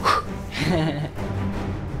I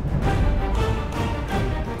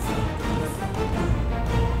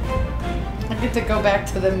get to go back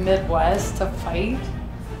to the Midwest to fight.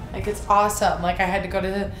 Like, it's awesome. Like, I had to go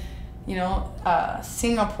to, you know,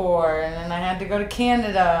 Singapore, and then I had to go to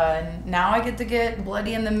Canada, and now I get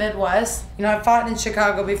bloody in the Midwest. You know, I fought in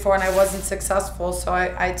Chicago before and I wasn't successful, so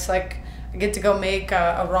it's like I get to go make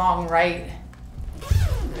a wrong right.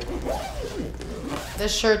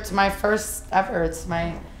 This shirt's my first ever. It's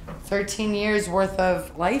my 13 years worth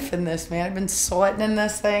of life in this, man. I've been sweating in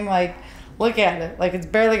this thing. Like, look at it. Like, it's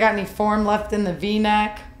barely got any form left in the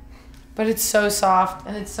V-neck, but it's so soft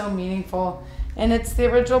and it's so meaningful. And it's the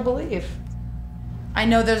original Believe. I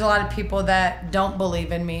know there's a lot of people that don't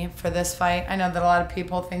believe in me for this fight. I know that a lot of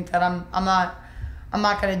people think that I'm not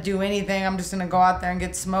gonna do anything. I'm just gonna go out there and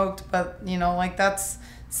get smoked. But you know, like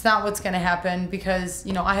it's not what's gonna happen, because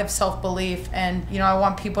you know I have self-belief, and you know I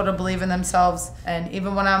want people to believe in themselves. And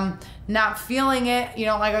even when I'm not feeling it, you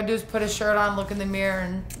know, all I gotta do is put a shirt on, look in the mirror,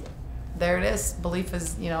 and there it is. Belief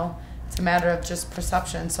is, you know, it's a matter of just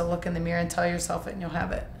perception. So look in the mirror and tell yourself it, and you'll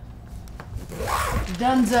have it.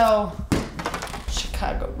 Dunzo,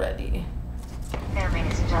 Chicago ready. And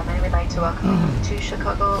ladies and gentlemen, we'd like to welcome you to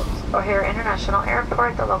Chicago O'Hare International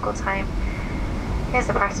Airport. The local time is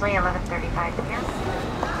approximately 11:35 p.m.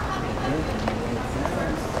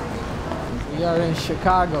 We are in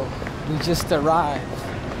Chicago. We just arrived.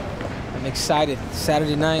 I'm excited.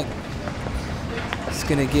 Saturday night. It's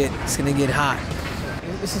gonna get hot.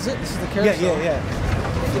 This is it. This is the carousel. Yeah.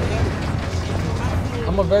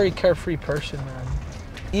 I'm a very carefree person, man.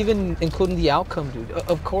 Even including the outcome, dude.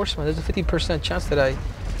 Of course, man. There's a 50% chance that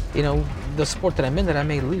you know, the sport that I'm in, that I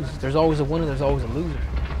may lose. There's always a winner. There's always a loser.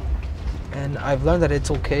 And I've learned that it's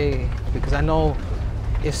okay, because I know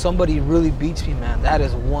if somebody really beats me, man, that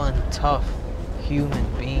is one tough human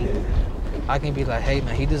being. I can be like, hey,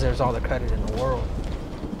 man, he deserves all the credit in the world.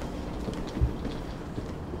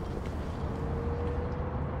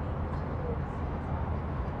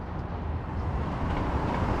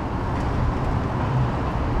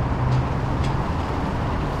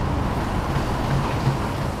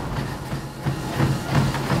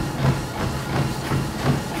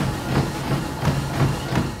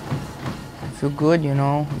 Feel good, you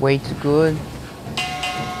know, weight's good.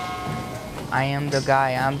 I am the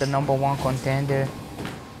guy, I'm the #1 contender.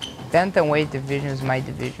 Bantamweight division is my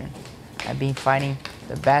division. I've been fighting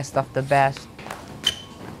the best of the best.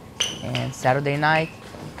 And Saturday night,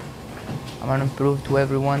 I'm gonna prove to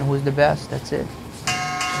everyone who's the best, that's it.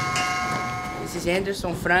 This is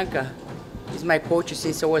Anderson Franca. He's my coach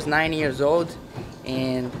since I was 9 years old.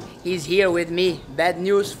 And he's here with me. Bad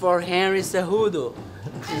news for Henry Cejudo.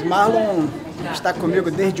 Marlon está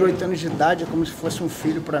comigo desde 8 anos de idade, é como se fosse um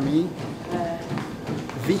filho para mim.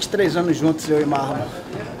 23 anos juntos, eu e Marlon.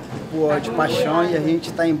 Pô, de paixão, e a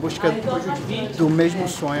gente está em busca do mesmo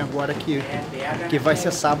sonho agora, que vai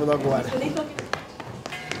ser sábado agora.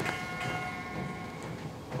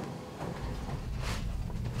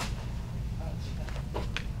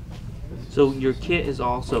 So your kit is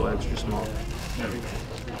also extra small.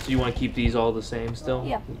 So you want to keep these all the same still?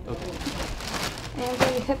 Yeah. Okay. I'm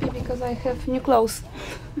very happy because I have new clothes.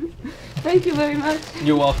 Thank you very much.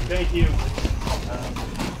 You're welcome. Thank you.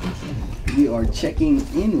 We are checking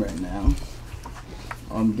in right now.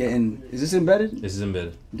 I'm getting, is this embedded? This is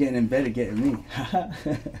embedded. Getting embedded, getting me.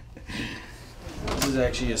 This is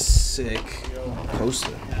actually a sick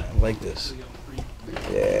poster. I like this.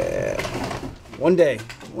 Yeah. One day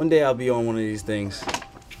I'll be on one of these things.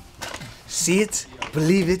 See it,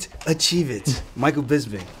 believe it, achieve it. Michael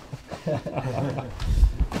Bisping.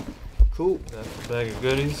 Cool. That's a bag of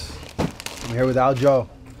goodies. I'm here with Aljo,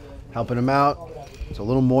 helping him out. It's a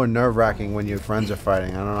little more nerve-wracking when your friends are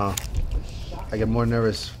fighting. I don't know. I get more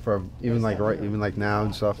nervous for even like now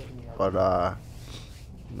and stuff. But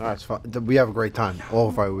no, it's fun. We have a great time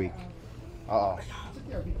all fight week. Uh-oh.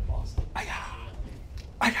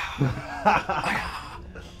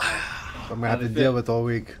 I'm gonna have to deal with all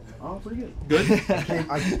week. Oh, pretty good. Good?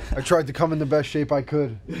 I tried to come in the best shape I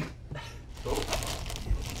could.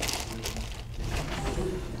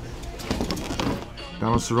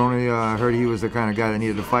 Donald Cerrone, I heard he was the kind of guy that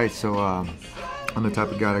needed to fight, so I'm the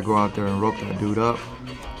type of guy to go out there and rope that dude up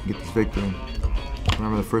and get this victory. I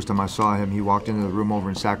remember the first time I saw him, he walked into the room over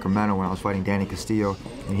in Sacramento when I was fighting Danny Castillo,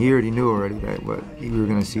 and he already knew already that we were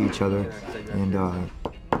going to see each other, and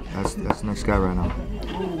that's the next guy right now.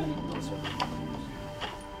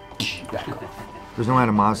 There's no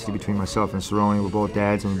animosity between myself and Cerrone. We're both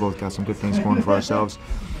dads, and we both got some good things going for ourselves,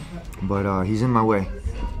 but he's in my way.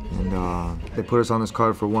 And they put us on this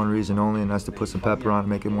card for one reason only, and that's to put some pepper on it and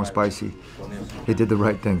make it more spicy. he did the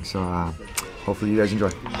right thing. So hopefully you guys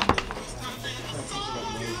enjoy.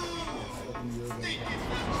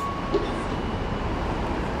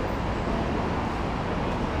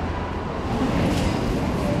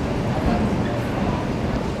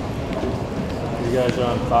 You guys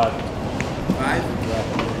are on 5. 5?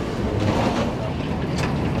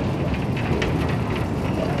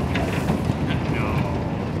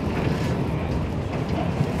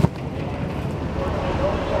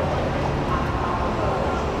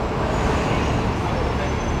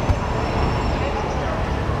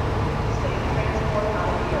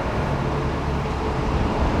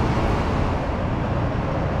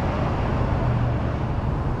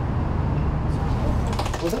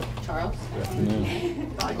 What's up? Charles?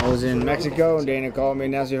 I was in Mexico and Dana called me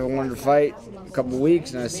and asked me if I wanted to fight a couple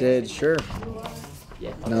weeks, and I said sure.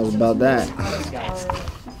 And that was about that.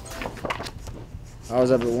 I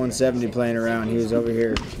was up at 170 playing around. He was over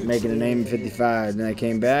here making a name at 55. Then I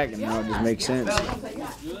came back, and now it just makes sense.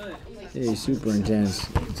 Yeah, he's super intense.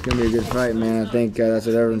 It's gonna be a good fight, man. I think that's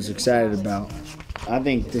what everyone's excited about. I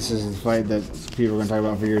think this is a fight that people are gonna talk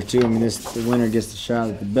about for years too. I mean, the winner gets the shot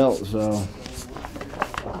at the belt, so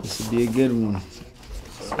this would be a good one.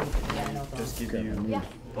 Just give you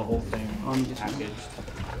the whole thing packaged.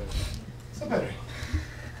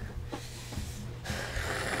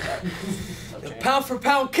 The pound for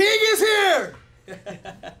pound king is here!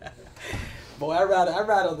 Boy, I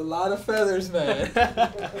rattled a lot of feathers, man.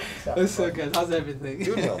 What's up, guys? How's everything?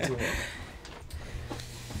 Doing well.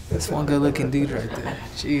 That's one good looking dude right there.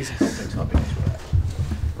 Jesus.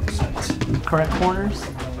 Correct corners?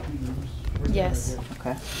 Yes.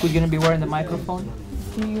 Okay. Who's gonna be wearing the microphone?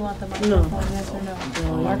 Do you want the microphone? Yes or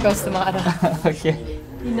no? Marcos D'Amato. Okay.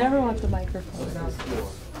 You never want the microphone.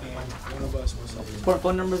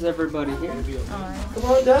 Phone numbers, everybody here. Alright. Come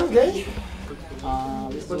on down, gang.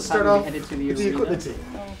 Let's start off headed to with the equipment team.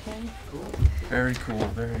 Okay. Very cool,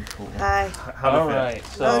 very cool. Hi. All right,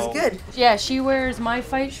 so That was good. Yeah, she wears my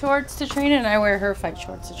fight shorts to train in, and I wear her fight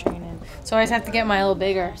shorts to train in. So I just have to get mine a little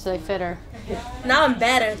bigger so they fit her. Now I'm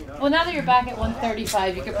better. Well, now that you're back at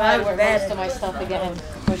 135, you could probably wear most of my stuff again,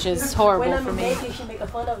 which is horrible When I'm for me. big, you should make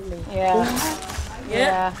fun of me. Yeah.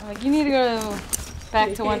 Yeah. I'm like, you need to go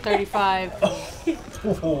back to 135.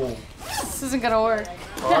 This isn't gonna work.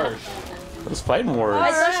 harsh. Those fighting words.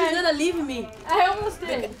 I thought she was gonna leave me. I almost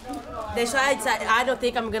did. That's why I don't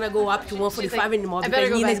think I'm gonna go up to 145 anymore I better because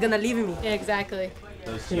go Nina's back. gonna leave me. Yeah, exactly.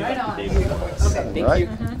 Right on. Okay, thank you.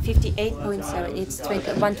 58.7. It's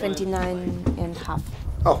 129 and half.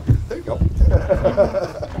 Oh, there you go.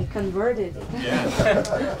 I converted.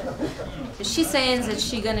 She's saying that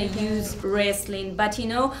she's gonna use wrestling, but you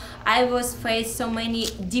know, I was faced so many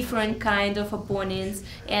different kind of opponents,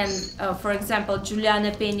 and for example,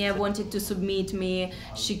 Juliana Pena wanted to submit me,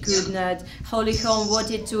 she could not. Holly Holm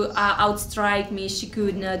wanted to outstrike me, she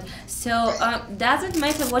could not. So doesn't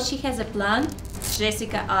matter what she has a plan.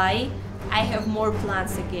 Jessica, I have more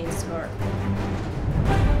plans against her.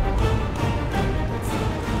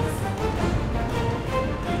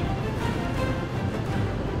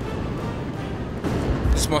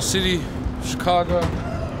 It's my city, Chicago.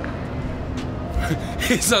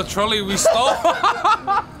 It's a trolley we stole.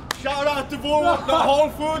 Shout out to the Whole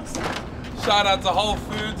Foods. Shout out to Whole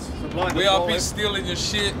Foods. We up here stealing your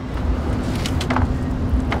shit.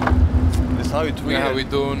 This is how you tweet. You know how we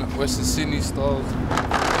doing? Western Sydney style.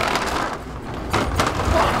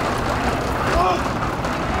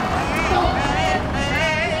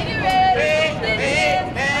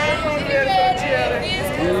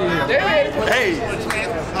 Hey.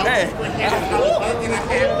 Hey.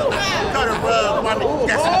 Gotta rub my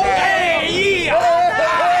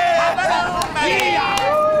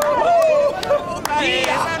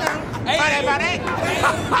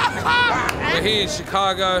We're here in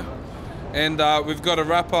Chicago, and we've got a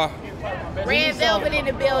rapper. Red Velvet in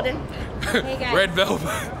the building. Hey guys. Red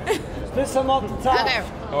Velvet. Spit some off the top. Okay.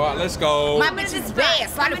 All right, let's go. My bitch is bad,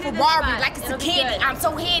 sliding Ferrari like it's a candy. I'm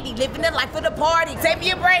so handy, living the life of the party. Take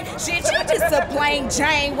me a break, shit, you just a plain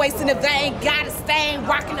Jane, wasting the vein, got a stain,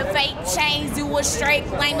 rocking the fake chains, you a straight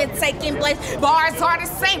flame and taking place. Bars are the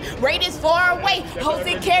same, rate is far away, hoes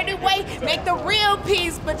it carried away, make the real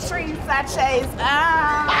peace, but trees I chase.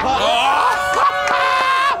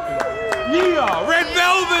 Yeah, Red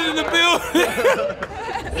Velvet in the building.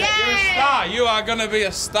 You're a star. You are gonna be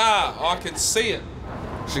a star. I can see it.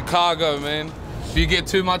 Chicago, man. If you get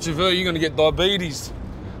too much of her, you're gonna get diabetes.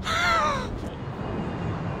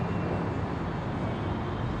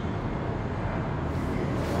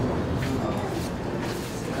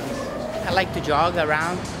 I like to jog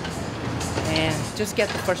around and just get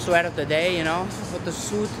the first sweat of the day, you know, with the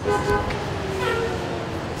suit.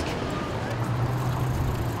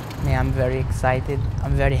 and I'm very excited.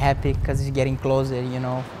 I'm very happy because it's getting closer, you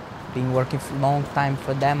know. Been working for a long time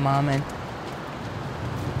for that moment.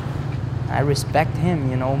 I respect him,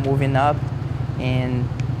 you know, moving up and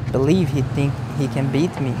believe he think he can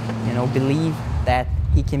beat me, you know, believe that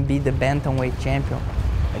he can be the bantamweight champion.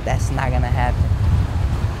 But that's not gonna happen.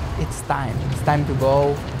 It's time to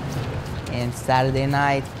go. And Saturday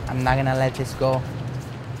night, I'm not gonna let this go.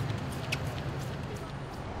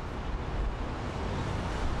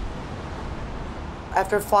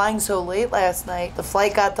 After flying so late last night, the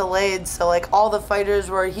flight got delayed, so like all the fighters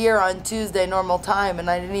were here on Tuesday normal time, and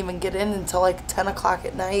I didn't even get in until like 10 o'clock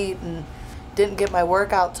at night, and didn't get my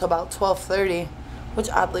workout till about 12:30, which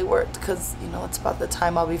oddly worked because, you know, it's about the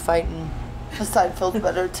time I'll be fighting. My side feels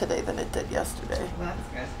better today than it did yesterday.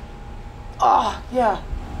 Oh, yeah.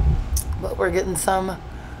 But we're getting some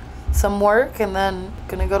work, and then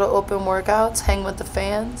gonna go to open workouts, hang with the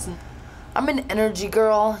fans. I'm an energy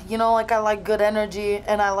girl, you know, like I like good energy,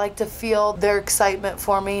 and I like to feel their excitement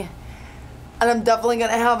for me. And I'm definitely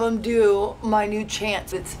gonna have them do my new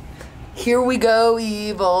chant. It's, here we go,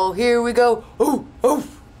 evil, here we go, ooh, ooh.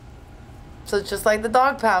 So it's just like the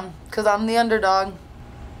dog pound, because I'm the underdog.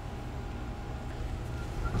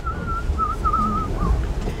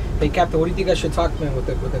 Hey, Captain, what do you think I should talk, man, with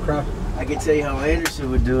the crowd? I can tell you how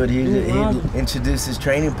Anderson would do it. He'd introduce his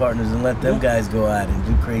training partners and let them guys go out and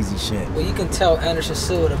do crazy shit. Well, you can tell Anderson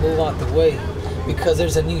Silva to move out the way because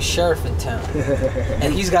there's a new sheriff in town.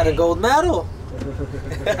 And he's got a gold medal.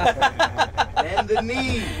 Bend the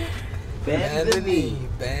knee. Bend the knee.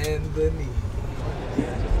 Bend the knee.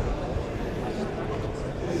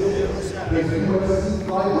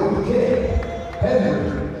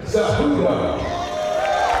 Henry Cejudo.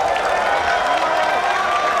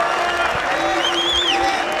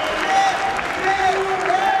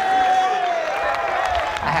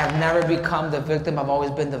 I have never become the victim, I've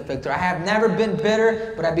always been the victor. I have never been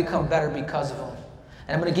bitter, but I've become better because of him.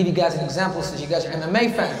 And I'm gonna give you guys an example since you guys are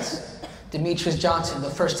MMA fans. Demetrius Johnson, the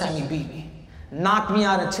first time he beat me, knocked me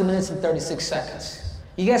out in 2 minutes and 36 seconds.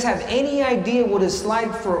 You guys have any idea what it's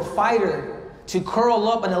like for a fighter to curl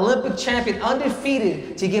up, an Olympic champion,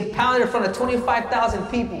 undefeated, to get pounded in front of 25,000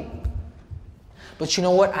 people? But you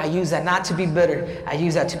know what? I use that not to be bitter, I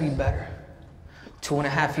use that to be better.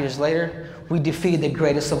 2.5 years later, we defeated the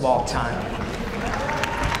greatest of all time.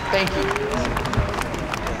 Thank you.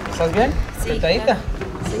 ¿Estás bien? Sí. ¿Sentadita?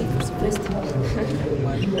 Sí, por supuesto.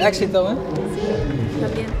 Éxito, ¿eh?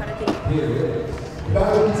 También para ti.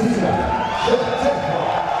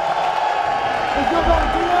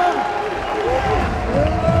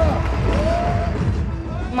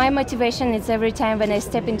 My motivation is every time when I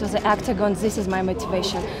step into the octagon, this is my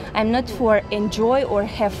motivation. I'm not for enjoy or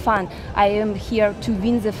have fun. I am here to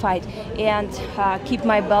win the fight and keep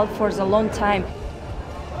my belt for the long time.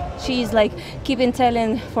 She's like keeping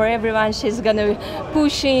telling for everyone she's gonna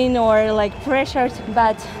pushing or like pressured,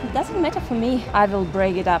 but it doesn't matter for me. I will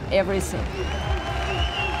break it up, everything.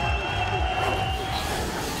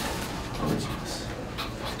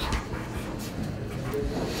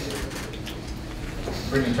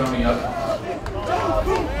 Bringing Tony up.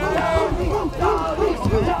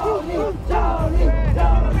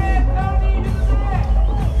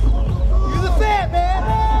 You're the fat man.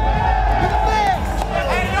 You're the fat.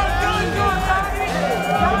 Hey, don't do it, Tony.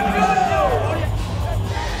 Don't do it.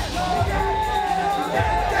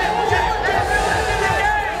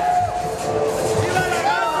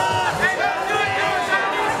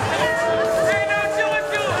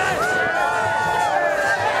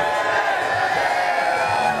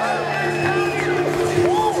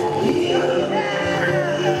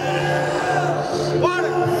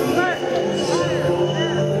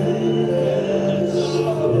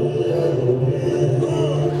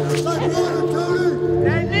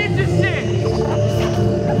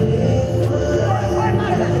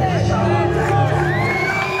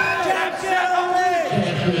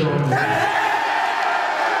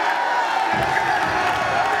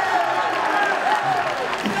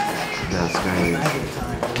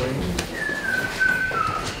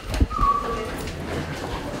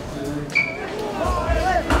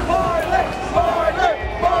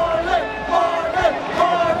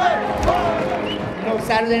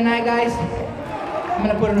 Saturday night, guys, I'm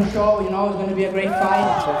gonna put on a show, you know, it's gonna be a great fight.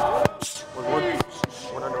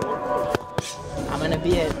 I'm gonna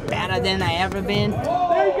be better than I ever been.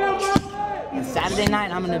 And Saturday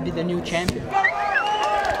night, I'm gonna be the new champion.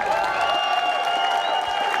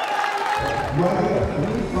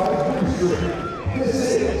 This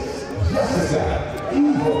is Jessica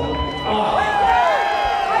Evil.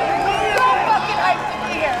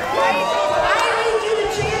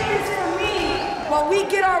 What we me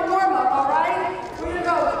get our warm up, all right? We're gonna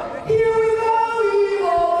go, here we go,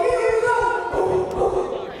 Evo, here we go.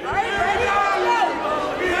 All right, ready?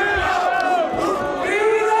 Here we go. Here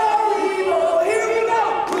we go, Evo, here we go.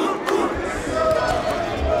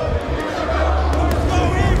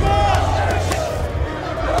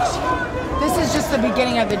 This is just the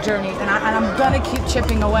beginning of the journey, and I'm gonna keep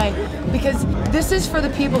chipping away because this is for the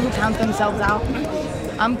people who count themselves out.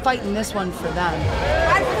 I'm fighting this one for them.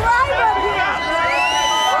 I thrive up here!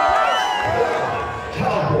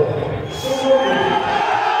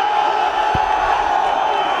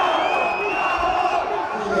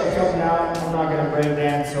 Coming out, I'm not gonna break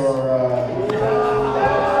dance or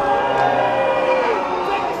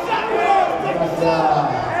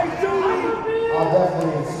I'll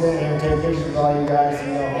definitely sit here and take pictures with all you guys and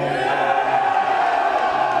go home.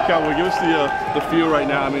 Cowboy, give us the feel right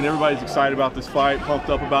now. I mean, everybody's excited about this fight, pumped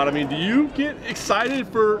up about it. I mean, do you get excited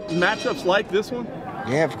for matchups like this one?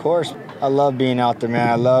 Yeah, of course. I love being out there, man.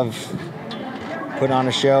 I love putting on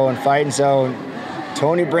a show and fighting. So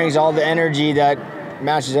Tony brings all the energy that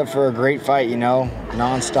matches up for a great fight, you know,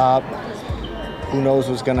 nonstop. Who knows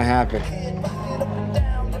what's gonna happen?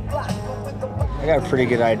 I got a pretty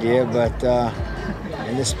good idea, but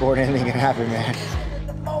in this sport, anything can happen, man.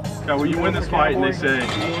 Now, when you win this fight and they say,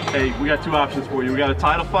 hey, we got two options for you. We got a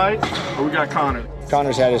title fight or we got Conor.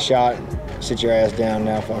 Conor's had his shot. Sit your ass down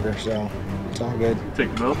now, fucker, so it's all good.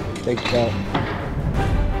 Take the belt? Take the belt.